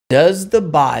Does the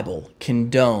Bible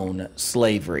condone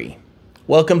slavery?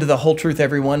 Welcome to The Whole Truth,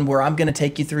 everyone, where I'm going to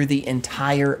take you through the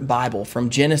entire Bible from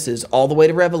Genesis all the way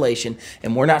to Revelation,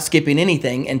 and we're not skipping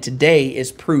anything, and today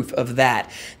is proof of that.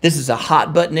 This is a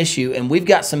hot button issue, and we've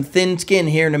got some thin skin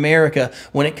here in America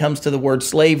when it comes to the word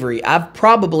slavery. I've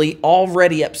probably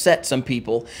already upset some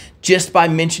people just by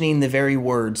mentioning the very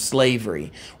word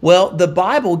slavery. Well, the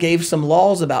Bible gave some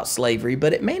laws about slavery,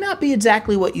 but it may not be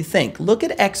exactly what you think. Look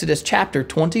at Exodus chapter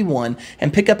 21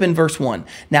 and pick up in verse 1.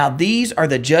 Now these are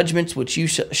the judgments which you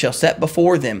shall set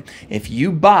before them. If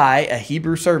you buy a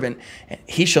Hebrew servant,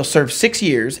 he shall serve 6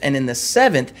 years, and in the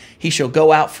 7th he shall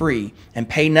go out free and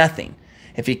pay nothing.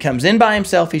 If he comes in by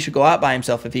himself, he shall go out by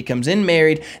himself. If he comes in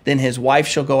married, then his wife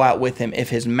shall go out with him. If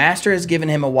his master has given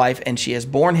him a wife, and she has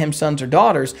borne him sons or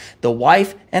daughters, the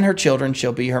wife and her children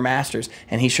shall be her master's,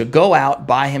 and he shall go out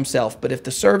by himself. But if the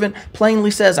servant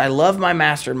plainly says, I love my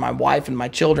master and my wife and my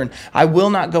children, I will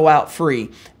not go out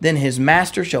free, then his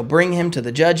master shall bring him to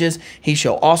the judges. He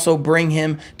shall also bring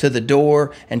him to the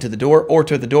door, and to the door or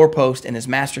to the doorpost, and his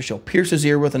master shall pierce his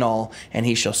ear with an awl, and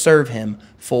he shall serve him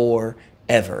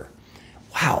forever.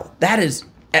 Wow, that is,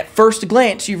 at first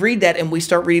glance, you read that and we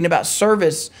start reading about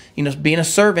service, being a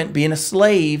servant, being a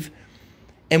slave,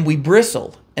 and we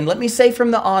bristle. And let me say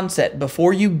from the onset,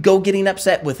 before you go getting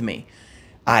upset with me,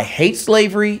 I hate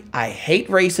slavery, I hate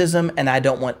racism, and I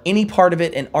don't want any part of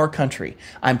it in our country.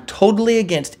 I'm totally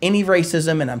against any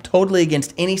racism, and I'm totally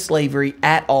against any slavery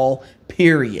at all,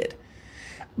 period.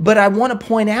 But I want to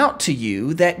point out to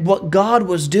you that what God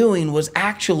was doing was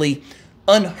actually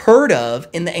unheard of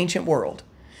in the ancient world.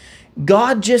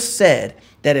 God just said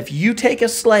that if you take a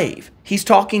slave, he's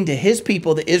talking to his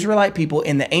people, the Israelite people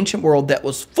in the ancient world that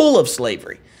was full of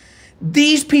slavery.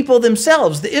 These people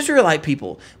themselves, the Israelite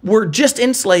people, were just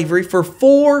in slavery for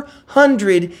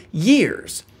 400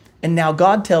 years. And now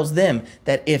God tells them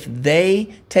that if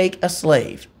they take a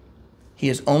slave, he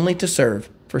is only to serve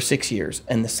for 6 years.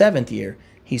 And the 7th year,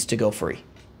 he's to go free.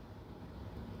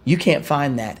 You can't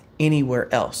find that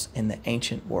anywhere else in the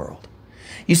ancient world.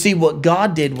 You see, what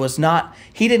God did was not,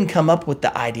 he didn't come up with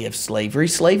the idea of slavery.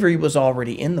 Slavery was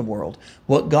already in the world.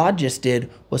 What God just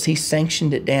did was he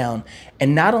sanctioned it down.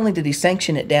 And not only did he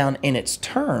sanction it down in its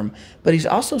term, but he's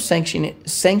also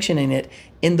sanctioning it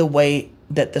in the way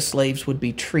that the slaves would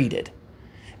be treated.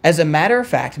 As a matter of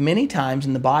fact, many times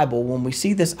in the Bible, when we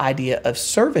see this idea of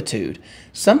servitude,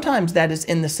 sometimes that is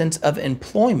in the sense of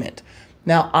employment.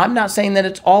 Now, I'm not saying that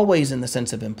it's always in the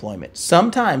sense of employment.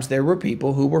 Sometimes there were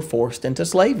people who were forced into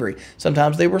slavery.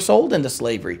 Sometimes they were sold into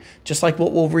slavery, just like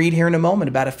what we'll read here in a moment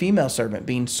about a female servant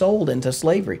being sold into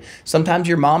slavery. Sometimes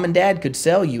your mom and dad could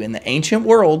sell you. In the ancient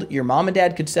world, your mom and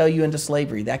dad could sell you into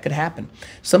slavery. That could happen.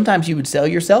 Sometimes you would sell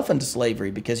yourself into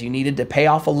slavery because you needed to pay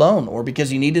off a loan or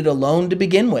because you needed a loan to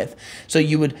begin with. So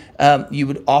you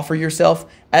would offer yourself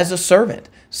as a servant.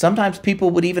 Sometimes people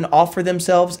would even offer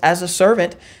themselves as a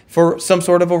servant for some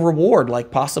sort of a reward,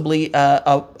 like possibly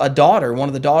a daughter, one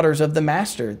of the daughters of the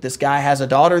master. This guy has a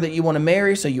daughter that you want to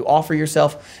marry, so you offer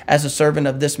yourself as a servant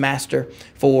of this master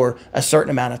for a certain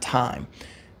amount of time.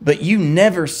 But you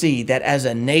never see that as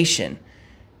a nation,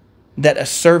 that a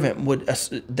servant would,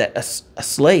 that a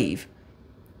slave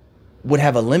would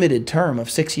have a limited term of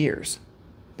 6 years.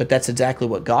 But that's exactly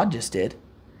what God just did.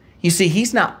 You see,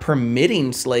 he's not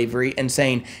permitting slavery and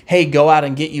saying, hey, go out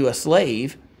and get you a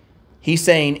slave. He's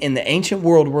saying in the ancient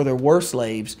world where there were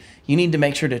slaves, you need to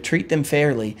make sure to treat them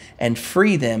fairly and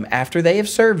free them after they have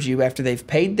served you, after they've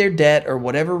paid their debt or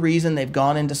whatever reason they've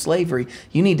gone into slavery.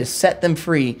 You need to set them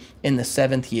free in the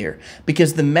 7th year.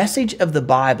 Because the message of the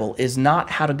Bible is not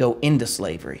how to go into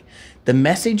slavery. The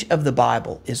message of the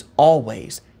Bible is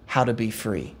always how to be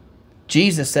free.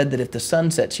 Jesus said that if the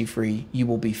Son sets you free, you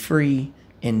will be free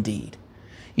indeed.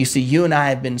 You see, you and I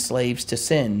have been slaves to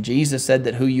sin. Jesus said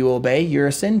that who you obey, you're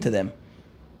a sin to them.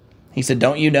 He said,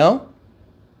 don't you know?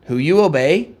 Who you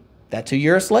obey, that's who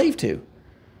you're a slave to.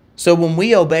 So when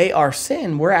we obey our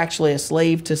sin, we're actually a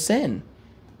slave to sin.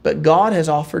 But God has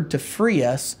offered to free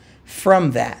us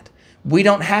from that. We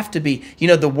don't have to be,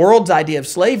 the world's idea of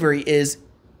slavery is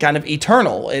kind of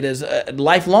eternal. It is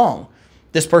lifelong.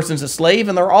 This person's a slave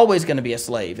and they're always going to be a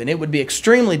slave. And it would be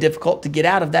extremely difficult to get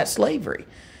out of that slavery.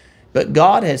 But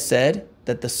God has said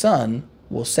that the Son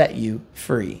will set you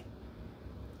free.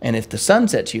 And if the Son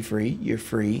sets you free, you're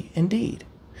free indeed.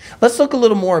 Let's look a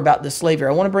little more about this slavery.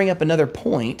 I want to bring up another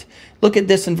point. Look at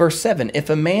this in verse 7. If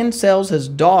a man sells his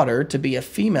daughter to be a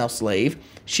female slave,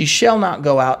 she shall not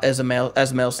go out as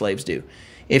male slaves do.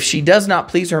 If she does not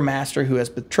please her master who has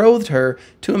betrothed her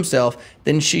to himself,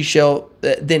 then he shall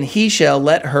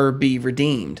let her be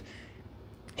redeemed.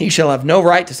 He shall have no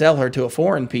right to sell her to a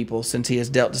foreign people, since he has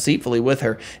dealt deceitfully with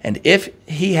her. And if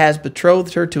he has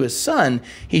betrothed her to his son,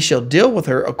 he shall deal with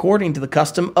her according to the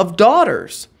custom of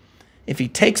daughters. If he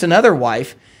takes another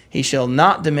wife, he shall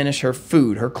not diminish her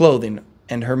food, her clothing,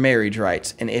 and her marriage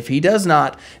rights. And if he does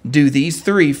not do these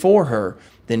three for her,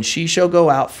 then she shall go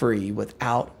out free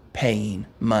without paying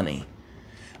money.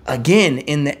 Again,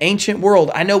 in the ancient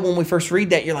world, I know when we first read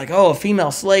that, you're like, oh, a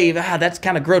female slave, that's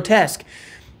kind of grotesque.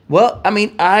 Well, I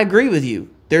mean, I agree with you.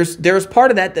 There's part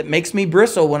of that makes me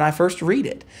bristle when I first read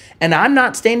it. And I'm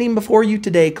not standing before you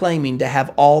today claiming to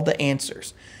have all the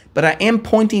answers, but I am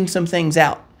pointing some things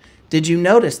out. Did you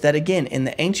notice that, again, in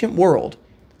the ancient world,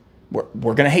 we're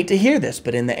going to hate to hear this,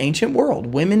 but in the ancient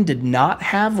world, women did not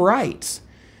have rights.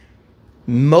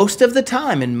 Most of the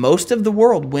time, in most of the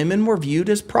world, women were viewed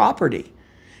as property.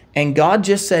 And God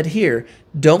just said here,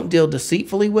 don't deal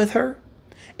deceitfully with her.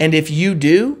 And if you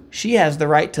do, she has the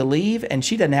right to leave, and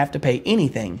she doesn't have to pay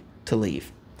anything to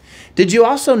leave. Did you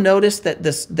also notice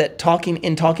that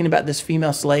talking about this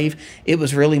female slave, it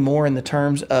was really more in the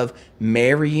terms of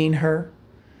marrying her?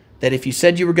 That if you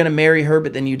said you were going to marry her,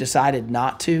 but then you decided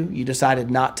not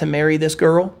to marry this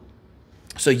girl.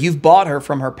 So you've bought her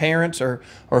from her parents or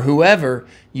whoever.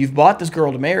 You've bought this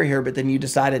girl to marry her, but then you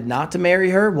decided not to marry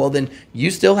her. Well, then you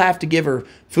still have to give her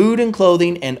food and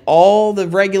clothing and all the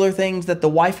regular things that the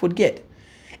wife would get.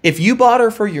 If you bought her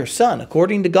for your son,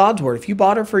 according to God's word, if you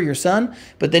bought her for your son,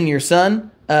 but then you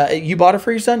bought her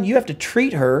for your son, you have to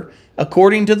treat her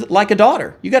according to like a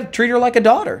daughter. You got to treat her like a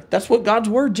daughter. That's what God's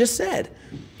word just said.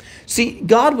 See,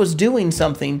 God was doing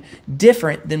something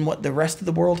different than what the rest of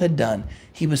the world had done.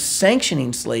 He was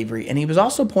sanctioning slavery, and he was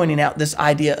also pointing out this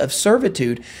idea of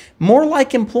servitude, more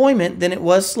like employment than it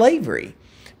was slavery.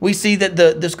 We see that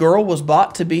this girl was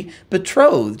bought to be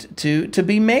betrothed, to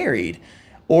be married,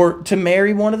 or to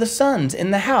marry one of the sons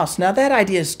in the house. Now, that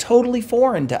idea is totally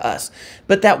foreign to us,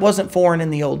 but that wasn't foreign in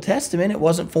the Old Testament. It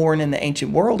wasn't foreign in the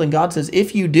ancient world, and God says,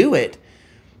 if you do it,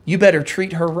 you better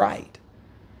treat her right.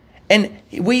 And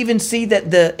we even see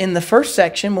that in the first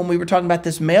section, when we were talking about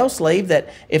this male slave, that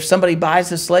if somebody buys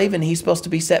a slave and he's supposed to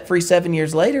be set free 7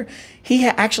 years later, he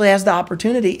actually has the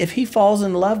opportunity, if he falls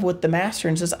in love with the master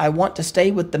and says, I want to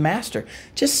stay with the master,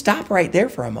 just stop right there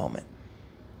for a moment.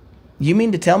 You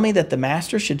mean to tell me that the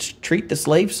master should treat the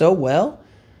slave so well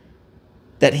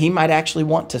that he might actually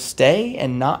want to stay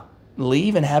and not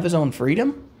leave and have his own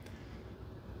freedom?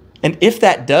 And if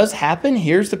that does happen,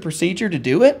 here's the procedure to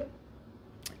do it.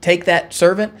 Take that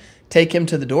servant, take him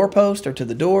to the doorpost or to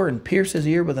the door and pierce his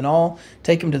ear with an awl.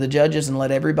 Take him to the judges and let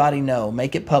everybody know.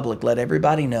 Make it public. Let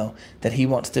everybody know that he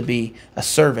wants to be a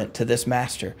servant to this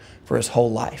master for his whole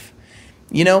life.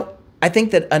 You know, I think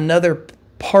that another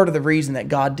part of the reason that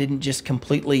God didn't just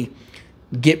completely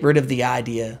get rid of the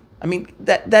idea, I mean,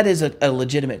 that is a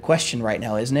legitimate question right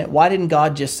now, isn't it? Why didn't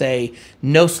God just say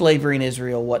no slavery in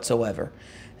Israel whatsoever?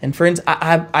 And friends,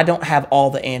 I don't have all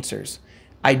the answers.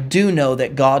 I do know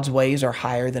that God's ways are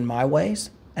higher than my ways.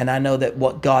 And I know that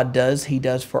what God does, he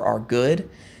does for our good.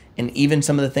 And even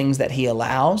some of the things that he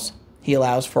allows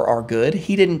for our good.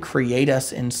 He didn't create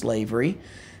us in slavery,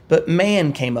 but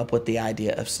man came up with the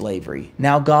idea of slavery.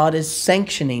 Now God is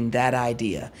sanctioning that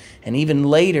idea. And even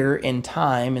later in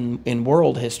time, in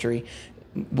world history,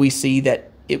 we see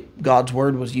that God's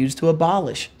word was used to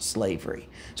abolish slavery.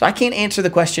 So I can't answer the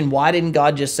question, why didn't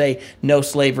God just say no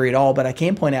slavery at all? But I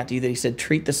can point out to you that he said,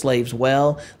 treat the slaves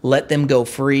well, let them go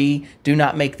free, do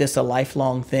not make this a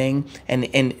lifelong thing.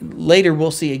 And later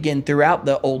we'll see again throughout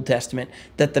the Old Testament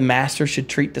that the master should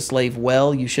treat the slave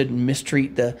well. You shouldn't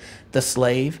mistreat the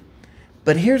slave.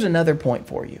 But here's another point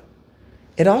for you.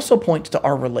 It also points to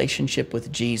our relationship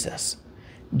with Jesus.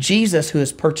 Jesus who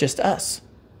has purchased us.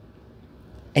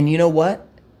 And you know what?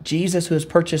 Jesus who has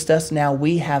purchased us, now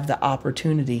we have the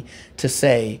opportunity to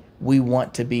say we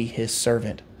want to be his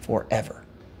servant forever.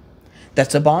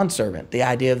 That's a bondservant, the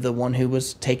idea of the one who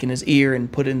was taking his ear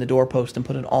and put it in the doorpost and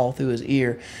put it all through his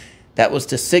ear. That was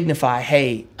to signify,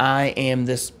 hey, I am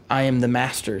the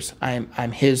master's.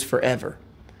 I'm his forever.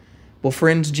 Well,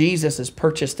 friends, Jesus has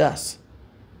purchased us,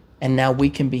 and now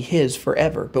we can be his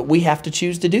forever. But we have to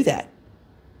choose to do that.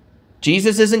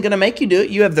 Jesus isn't going to make you do it.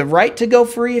 You have the right to go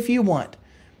free if you want.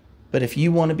 But if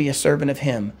you want to be a servant of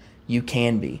him, you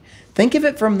can be. Think of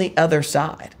it from the other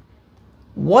side.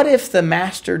 What if the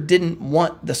master didn't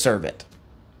want the servant?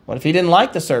 What if he didn't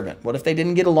like the servant? What if they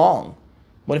didn't get along?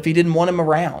 What if he didn't want him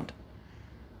around?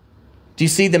 Do you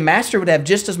see, the master would have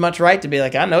just as much right to be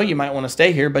like, I know you might want to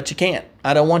stay here, but you can't.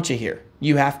 I don't want you here.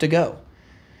 You have to go.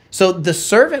 So the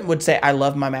servant would say, I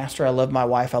love my master. I love my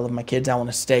wife. I love my kids. I want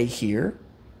to stay here.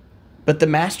 But the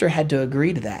master had to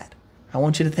agree to that. I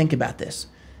want you to think about this.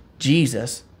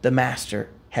 Jesus, the Master,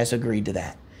 has agreed to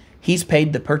that. He's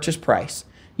paid the purchase price.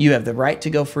 You have the right to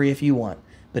go free if you want,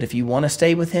 but if you want to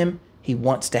stay with him, he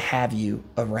wants to have you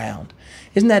around.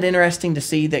 Isn't that interesting to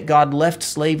see that God left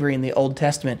slavery in the Old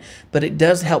Testament, but it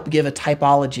does help give a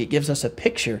typology. It gives us a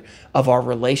picture of our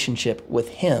relationship with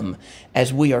him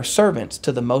as we are servants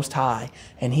to the Most High,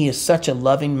 and he is such a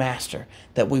loving master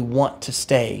that we want to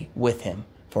stay with him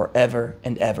forever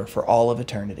and ever, for all of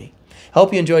eternity. I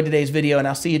hope you enjoyed today's video, and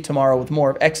I'll see you tomorrow with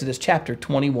more of Exodus chapter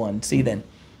 21. See you then.